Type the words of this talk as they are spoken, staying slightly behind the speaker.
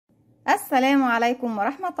السلام عليكم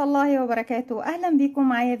ورحمة الله وبركاته. اهلا بكم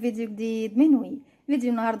معايا فيديو جديد من وي.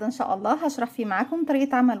 فيديو النهاردة ان شاء الله هشرح فيه معاكم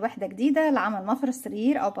طريقة عمل وحدة جديدة لعمل مفرش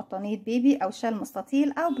سرير او بطانية بيبي او شال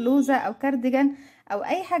مستطيل او بلوزة او كارديجان او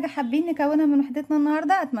اي حاجة حابين نكونها من وحدتنا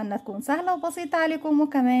النهاردة. اتمنى تكون سهلة وبسيطة عليكم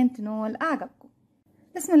وكمان تنول اعجابكم.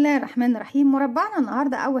 بسم الله الرحمن الرحيم. مربعنا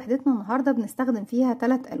النهارده او وحدتنا النهارده بنستخدم فيها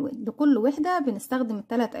 3 الوان، لكل وحده بنستخدم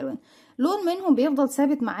ال3 الوان. لون منهم بيفضل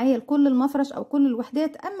ثابت معايا لكل المفرش او كل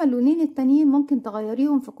الوحدات، اما اللونين التانيين ممكن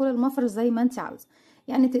تغيريهم في كل المفرش زي ما انت عاوزه.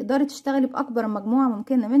 يعني تقدري تشتغلي باكبر مجموعه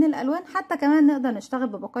ممكنه من الالوان، حتى كمان نقدر نشتغل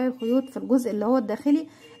ببقايا الخيوط في الجزء اللي هو الداخلي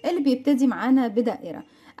اللي بيبتدي معانا بدائره.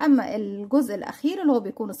 اما الجزء الاخير اللي هو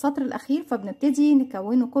بيكون السطر الاخير فبنبتدي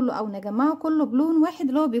نكونه كله او نجمعه كله بلون واحد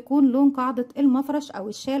اللي هو بيكون لون قاعده المفرش او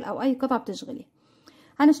الشال او اي قطعه بتشغليها.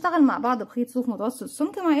 هنشتغل مع بعض بخيط صوف متوسط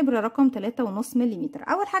السمك مع ابره رقم 3.5 ملم.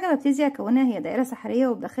 اول حاجه ببتدي اكونها هي دائره سحريه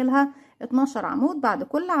وبداخلها 12 عمود. بعد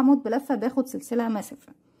كل عمود بلفه باخد سلسله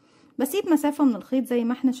مسافه، بسيب مسافه من الخيط زي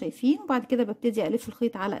ما احنا شايفين، وبعد كده ببتدي الف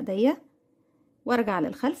الخيط على ايديا وارجع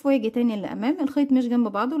للخلف واجي تاني للامام. الخيط مش جنب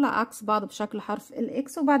بعضه، لا عكس بعض بشكل حرف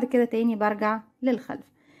الاكس، وبعد كده تاني برجع للخلف.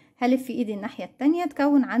 هلف ايدي الناحيه التانية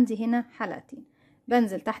تكون عندي هنا حلقتين.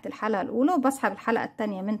 بنزل تحت الحلقه الاولى وبسحب الحلقه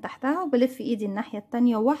التانية من تحتها وبلف ايدي الناحيه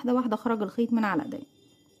التانية واحده واحده اخرج الخيط من على ايدي.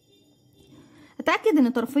 اتاكد ان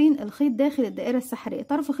طرفين الخيط داخل الدائره السحريه.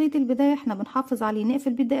 طرف خيط البدايه احنا بنحافظ عليه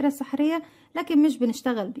نقفل بيه الدائره السحريه لكن مش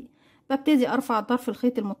بنشتغل بيه. ببتدي ارفع طرف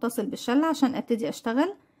الخيط المتصل بالشله عشان ابتدي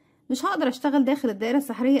اشتغل. مش هقدر اشتغل داخل الدائره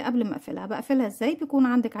السحريه قبل ما اقفلها. بقفلها ازاي؟ بيكون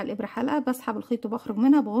عندك على الابره حلقه، بسحب الخيط وبخرج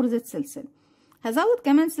منها بغرزه سلسله. هزود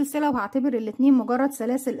كمان سلسله وهعتبر الاتنين مجرد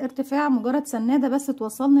سلاسل ارتفاع، مجرد سناده بس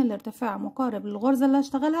توصلني لارتفاع مقارب للغرزه اللي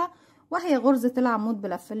هشتغلها، وهي غرزه العمود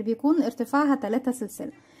بلف اللي بيكون ارتفاعها 3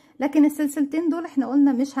 سلسله. لكن السلسلتين دول احنا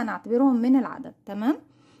قلنا مش هنعتبرهم من العدد. تمام.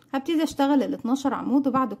 هبتدي اشتغل ال 12 عمود،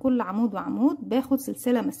 وبعد كل عمود وعمود باخد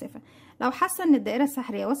سلسله مسافه. لو حاسه ان الدائره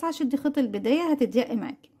السحريه واسعه شدي خيط البدايه هتضيقي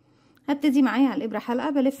معاكي. هبتدي معايا على الابره حلقه،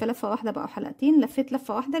 بلف لفه واحده بقى حلقتين. لفيت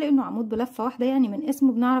لفه واحده لانه عمود بلفه واحده، يعني من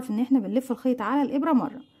اسمه بنعرف ان احنا بنلف الخيط على الابره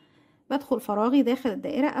مره. بدخل فراغي داخل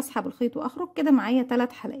الدائره، اسحب الخيط واخرج. كده معايا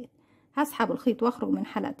 3 حلقات. هسحب الخيط واخرج من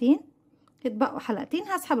حلقتين، اتبقوا حلقتين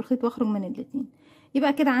هسحب الخيط واخرج من الاتنين.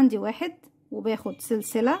 يبقى كده عندي 1 وباخد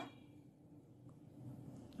سلسله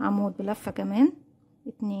عمود بلفه كمان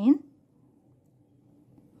 2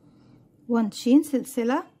 وانشين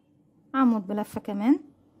سلسله عمود بلفه كمان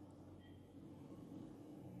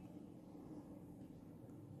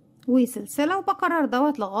وسلسله، وبكرر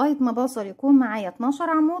دوت لغايه ما بوصل يكون معايا 12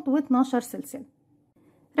 عمود و12 سلسله.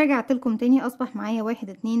 رجعت لكم تاني، اصبح معايا 1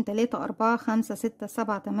 2 3 4 5 6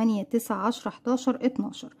 7 8 9 10 11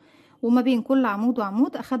 12، وما بين كل عمود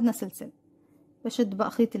وعمود اخدنا سلسله. بشد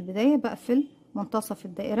بقى خيط البدايه، بقفل منتصف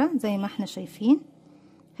الدائره زي ما احنا شايفين.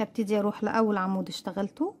 هبتدي اروح لاول عمود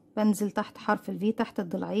اشتغلته، بنزل تحت حرف الفي تحت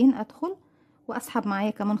الضلعين، ادخل واسحب معايا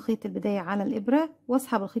كمان خيط البدايه على الابره،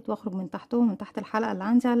 واسحب الخيط واخرج من تحته من تحت الحلقه اللي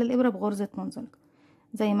عندي على الابره بغرزه منزلقه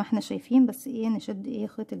زي ما احنا شايفين. بس نشد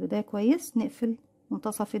خيط البدايه كويس، نقفل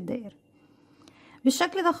منتصف الدائره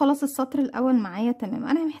بالشكل ده. خلاص السطر الاول معايا تمام.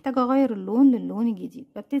 انا محتاجه اغير اللون للون الجديد.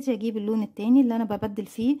 ببتدي اجيب اللون التاني اللي انا ببدل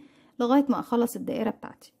فيه لغايه ما اخلص الدائره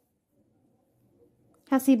بتاعتي.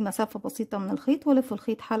 هسيب مسافه بسيطه من الخيط والف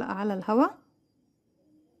الخيط حلقه على الهواء،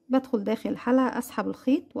 بدخل داخل الحلقة، اسحب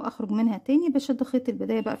الخيط واخرج منها تاني، بشد خيط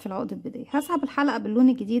البداية بقى في العقدة البداية. هسحب الحلقة باللون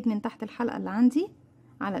الجديد من تحت الحلقة اللي عندي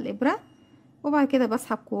على الابرة، وبعد كده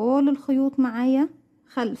بسحب كل الخيوط معايا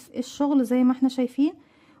خلف الشغل زي ما احنا شايفين،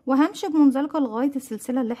 وهمشي بمنزلقة لغاية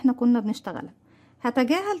السلسلة اللي احنا كنا بنشتغلها.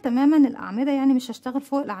 هتجاهل تماما الاعمدة، يعني مش هشتغل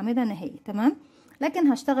فوق الاعمدة نهائي. تمام. لكن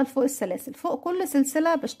هشتغل فوق السلاسل. فوق كل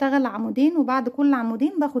سلسلة بشتغل عمودين، وبعد كل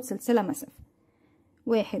عمودين باخد سلسلة مسافة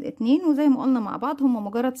 1 2، وزي ما قلنا مع بعض هم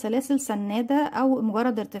مجرد سلاسل سنادة او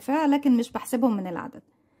مجرد ارتفاع، لكن مش بحسبهم من العدد.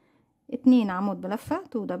 2 عمود بلفة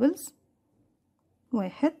 2 دبلز،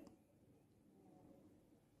 1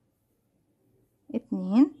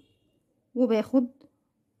 2، وباخد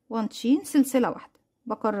 1 شين سلسلة واحدة.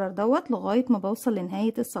 بكرر دوت لغاية ما بوصل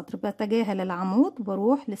لنهاية السطر. بتجاهل العمود،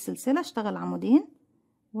 بروح للسلسلة اشتغل عمودين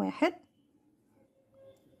 1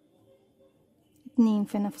 2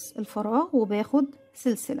 في نفس الفراغ وباخد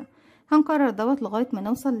سلسلة. هنكرر دوت لغاية ما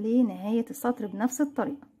نوصل لنهاية السطر بنفس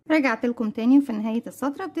الطريقة. رجعت لكم تاني في نهاية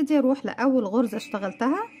السطر. ابتدي اروح لأول غرزة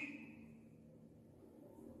اشتغلتها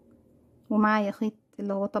ومعايا خيط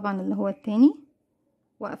اللي هو طبعا اللي هو التاني،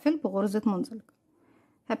 واقفل بغرزة منزلقة.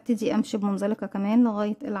 هبتدي امشي بمنزلقة كمان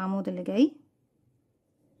لغاية العمود اللي جاي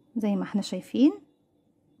زي ما احنا شايفين.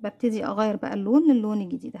 ببتدي اغير بقى اللون للون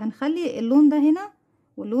الجديد. هنخلي اللون ده هنا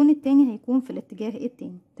واللون التاني هيكون في الاتجاه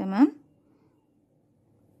التاني. تمام.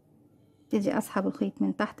 ابتدي اسحب الخيط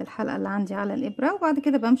من تحت الحلقة اللي عندي على الابرة، وبعد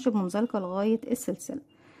كده بمشي بمنزلقة لغاية السلسلة.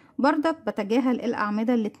 بردك بتجاهل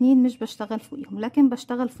الاعمدة الاتنين، مش بشتغل فوقيهم لكن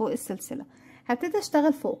بشتغل فوق السلسلة. هبتدي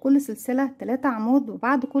اشتغل فوق كل سلسلة 3 عمود،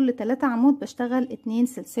 وبعد كل 3 عمود بشتغل 2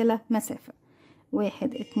 سلسلة مسافة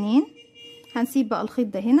 1 2. هنسيب بقى الخيط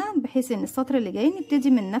ده هنا بحيث ان السطر اللي جاي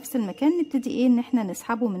نبتدي من نفس المكان، نبتدي ايه ان احنا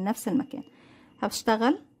نسحبه من نفس المكان.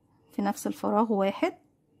 هشتغل في نفس الفراغ 1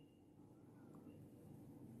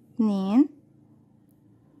 2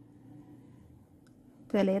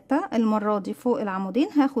 3. المرة دي فوق العمودين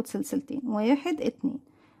هاخد سلسلتين 1 2،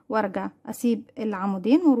 وارجع اسيب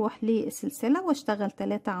العمودين واروح للسلسلة واشتغل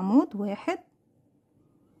 3 عمود 1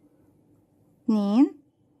 2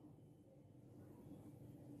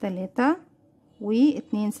 3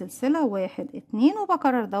 و2 سلسلة 1 2،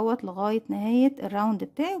 وبكرر دوت لغاية نهاية الراوند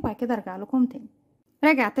بتاعي، وبعد كده ارجع لكم تاني.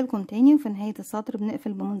 رجعت لكم تاني، وفي نهاية السطر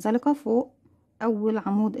بنقفل بمنزلقة فوق اول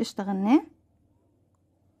عمود اشتغلناه،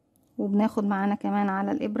 وبناخد معانا كمان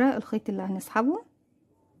على الابرة الخيط اللي هنسحبه،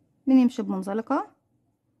 بنمشي بمنزلقة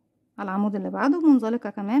على العمود اللي بعده، ومنزلقة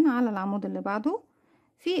كمان على العمود اللي بعده.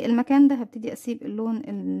 في المكان ده هبتدي اسيب اللون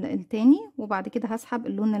التاني، وبعد كده هسحب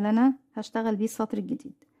اللون اللي انا هشتغل بيه السطر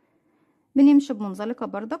الجديد. بنمشي بمنزلقة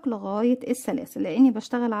بردك لغاية السلاسل، لاني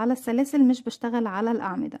بشتغل على السلاسل مش بشتغل على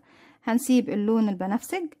الاعمدة. هنسيب اللون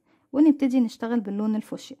البنفسج ونبتدي نشتغل باللون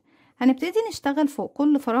الفوشيا. هنبتدي نشتغل فوق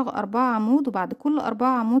كل فراغ 4 عمود، وبعد كل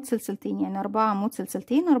 4 عمود سلسلتين، يعني 4 عمود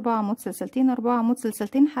سلسلتين 4 عمود سلسلتين 4 عمود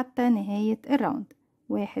سلسلتين حتى نهاية الراوند.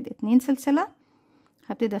 1 2 سلسلة.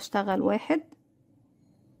 هبتدي اشتغل 1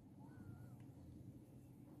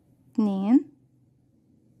 2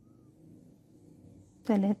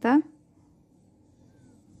 3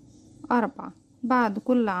 4. بعد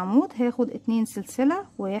كل عمود هاخد 2 سلسلة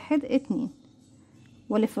 1 2،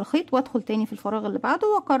 والف الخيط وادخل تاني في الفراغ اللي بعده،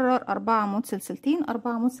 واكرر 4 عمود سلسلتين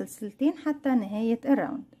 4 عمود سلسلتين حتى نهاية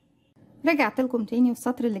الراوند. رجعت لكم تاني،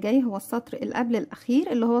 والسطر اللي جاي هو السطر اللي قبل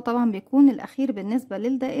الاخير، اللي هو طبعا بيكون الاخير بالنسبة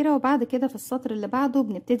للدائرة، وبعد كده في السطر اللي بعده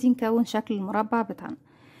بنبتدي نكون شكل المربع بتاعنا.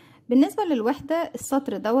 بالنسبة للوحدة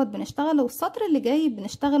السطر دوت بنشتغله، والسطر اللي جاي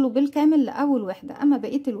بنشتغله بالكامل لأول وحدة. أما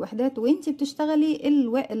بقية الوحدات وانتي بتشتغلي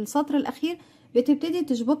السطر الأخير بتبتدي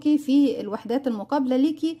تشبكي في الوحدات المقابلة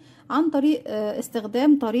ليكي عن طريق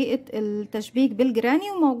استخدام طريقة التشبيك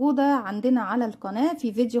بالجراني، وموجودة عندنا على القناة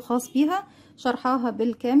في فيديو خاص بيها شرحها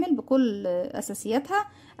بالكامل بكل أساسياتها.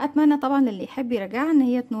 أتمنى طبعا للي يحب يراجعها ان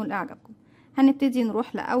هي تنول إعجابكم. هنبتدي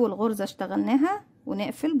نروح لأول غرزة اشتغلناها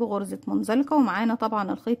ونقفل بغرزة منزلقة، ومعانا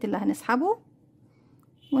طبعا الخيط اللي هنسحبه،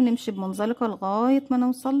 ونمشي بمنزلقة لغاية ما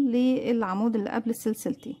نوصل للعمود اللي قبل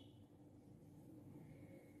السلسلتين.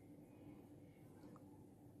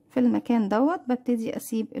 في المكان دوت ببتدي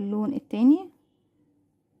اسيب اللون التاني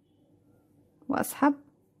واسحب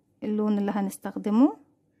اللون اللي هنستخدمه،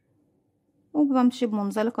 وبمشي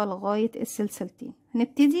بمنزلقة لغاية السلسلتين.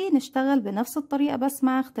 هنبتدي نشتغل بنفس الطريقة، بس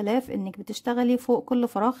مع اختلاف انك بتشتغلي فوق كل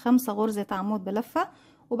فراغ 5 غرزة عمود بلفة،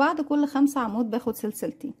 وبعد كل 5 عمود باخد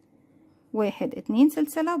سلسلتين 1 2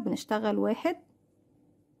 سلسلة، وبنشتغل 1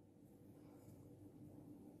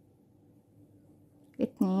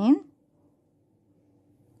 2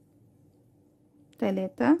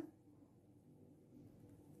 3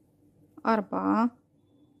 4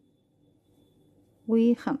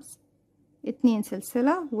 و5. 2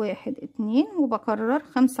 سلسلة 1 2، وبكرر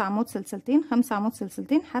 5 عمود سلسلتين 5 عمود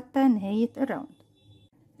سلسلتين حتى نهاية الراوند.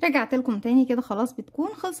 رجعت لكم تاني كده، خلاص بتكون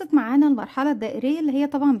خلصت معانا المرحلة الدائرية اللي هي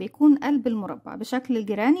طبعا بيكون قلب المربع بشكل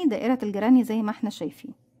الجراني، دائرة الجراني زي ما احنا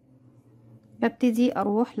شايفين. ببتدي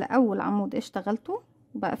اروح لأول عمود اشتغلته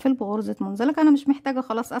وبقفل بغرزة منزلقة. انا مش محتاجة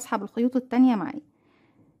خلاص اسحب الخيوط التانية معي،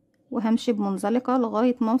 وهمشي بمنزلقة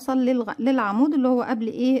لغاية ما اوصل للعمود اللي هو قبل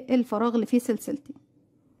ايه الفراغ اللي فيه سلسلتين.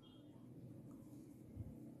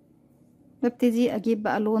 ببتدي اجيب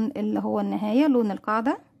بقى لون اللي هو النهاية، لون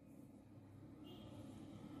القاعدة،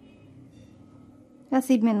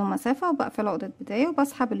 هسيب منه مسافة وبقفل عقدة بداية،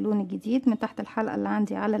 وبسحب اللون الجديد من تحت الحلقة اللي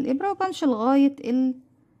عندي على الإبرة، وبمشي لغاية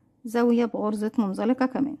الزاوية بغرزة منزلقة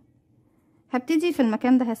كمان. هبتدي في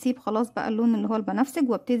المكان ده هسيب خلاص بقى اللون اللي هو البنفسج،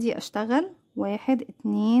 وابتدي اشتغل 1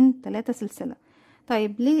 2 3 سلسلة.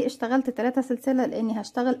 طيب ليه اشتغلت 3 سلسلة؟ لاني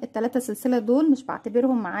هشتغل ال3 سلسلة دول مش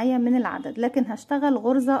بعتبرهم معايا من العدد، لكن هشتغل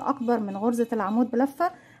غرزة اكبر من غرزة العمود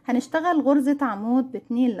بلفة. هنشتغل غرزة عمود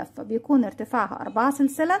ب2 لفة، بيكون ارتفاعها 4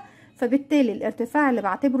 سلسلة، فبالتالي الارتفاع اللي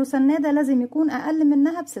بعتبره سنادة لازم يكون اقل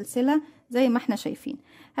منها بسلسلة زي ما احنا شايفين.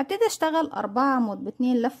 هبتدي اشتغل 4 عمود ب2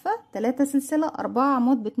 لفة 3 سلسلة 4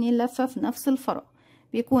 عمود ب2 لفة في نفس الفراغ.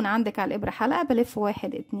 بيكون عندك على الابرة حلقة، بلف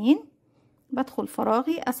 1 2، بدخل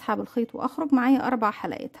فراغي اسحب الخيط واخرج، معايا 4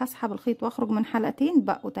 حلقات، هسحب الخيط واخرج من حلقتين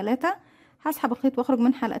بقوا 3، هسحب الخيط واخرج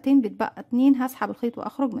من حلقتين، بيتبقى 2 هسحب الخيط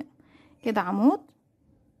واخرج منهم. كده عمود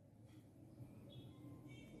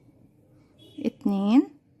 2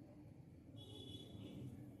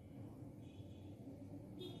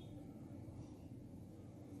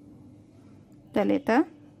 3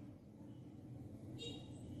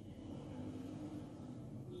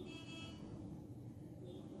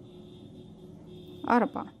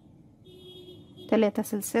 4 3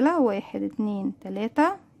 سلسلة 1 2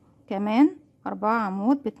 3 كمان 4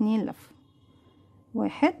 عمود ب2 لفة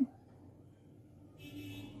 1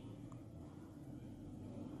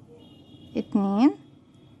 2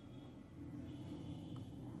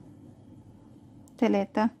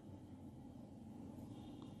 3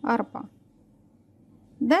 4.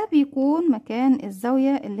 ده بيكون مكان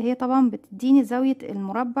الزاوية اللي هي طبعا بتديني زاوية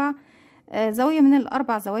المربع، زاوية من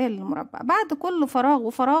ال4 زوايا للمربع. بعد كل فراغ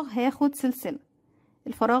وفراغ هاخد سلسلة،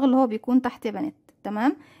 الفراغ اللي هو بيكون تحت بنت.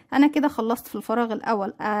 تمام، انا كده خلصت في الفراغ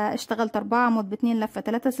الاول، اشتغلت 4 عمود ب2 لفة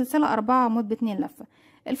 3 سلسلة 4 عمود ب2 لفة.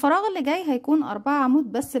 الفراغ اللي جاي هيكون 4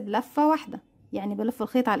 عمود بس بلفة واحدة، يعني بلف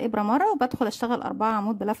الخيط على الابرة مرة وبدخل اشتغل 4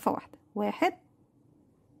 عمود بلفة واحدة. 1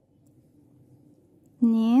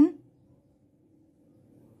 2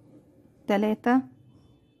 3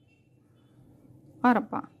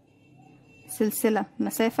 4 سلسلة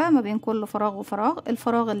مسافة ما بين كل فراغ وفراغ.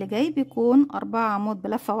 الفراغ اللي جاي بيكون 4 عمود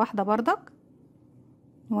بلفة واحدة بردك.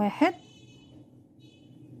 1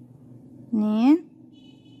 2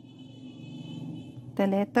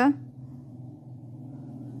 3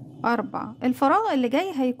 4. الفراغ اللي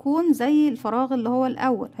جاي هيكون زي الفراغ اللي هو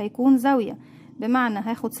الأول، هيكون زاوية، بمعنى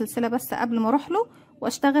هاخد سلسلة بس قبل ما اروح له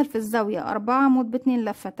واشتغل في الزاوية 4 عمود ب2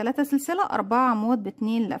 لفة 3 سلسلة 4 عمود ب2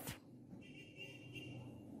 لفة.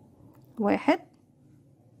 1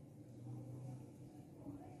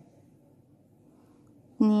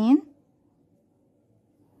 2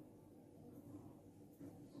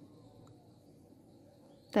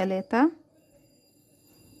 3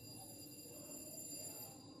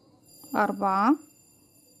 4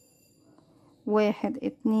 1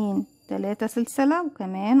 2 3 سلسلة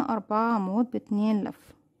وكمان 4 عمود ب2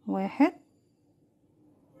 لفة. 1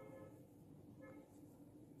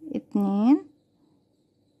 2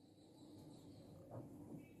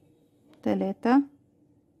 3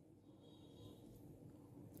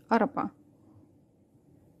 4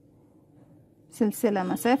 سلسلة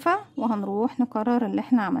مسافة، وهنروح نكرر اللي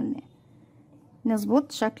احنا عملناه،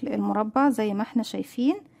 نظبط شكل المربع زي ما احنا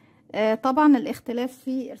شايفين. طبعا الاختلاف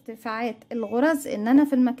في ارتفاعات الغرز، ان انا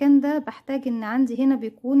في المكان ده بحتاج ان عندي هنا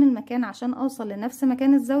بيكون المكان عشان اوصل لنفس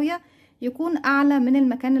مكان الزاوية يكون اعلى من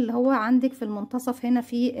المكان اللي هو عندك في المنتصف هنا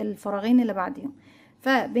في الفراغين اللي بعديهم.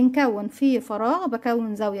 فبنكون في فراغ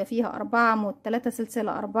بكون زاوية فيها 4 عمود 3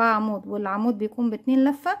 سلسلة 4 عمود، والعمود بيكون ب2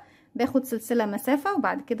 لفة، باخد سلسلة مسافة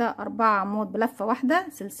وبعد كده 4 عمود بلفة واحدة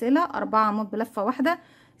سلسلة 4 عمود بلفة واحدة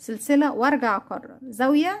سلسلة، وارجع اكرر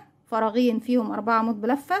زاوية فراغين فيهم 4 عمود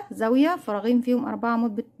بلفة، زاوية فراغين فيهم 4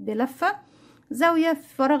 عمود بلفة، زاوية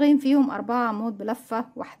فراغين فيهم 4 عمود بلفة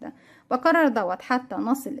واحدة. بكرر دوت حتى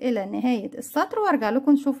نصل الى نهاية السطر، وارجع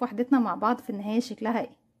لكم نشوف وحدتنا مع بعض في النهاية شكلها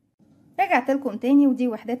ايه. رجعت لكم تاني ودي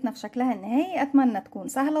وحدتنا في شكلها النهائي. اتمنى تكون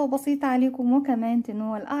سهله وبسيطه عليكم وكمان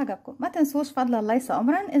تنول اعجابكم. ما تنسوش فضلا ليس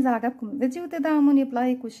امرا اذا عجبكم الفيديو تدعموني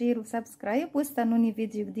بلايك وشير وسبسكرايب، واستنوني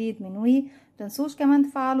فيديو جديد من وي. تنسوش كمان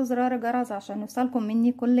تفعلوا زرار الجرس عشان يوصلكم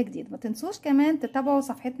مني كل جديد. ما تنسوش كمان تتابعوا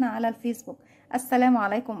صفحتنا على الفيسبوك. السلام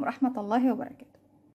عليكم ورحمه الله وبركاته.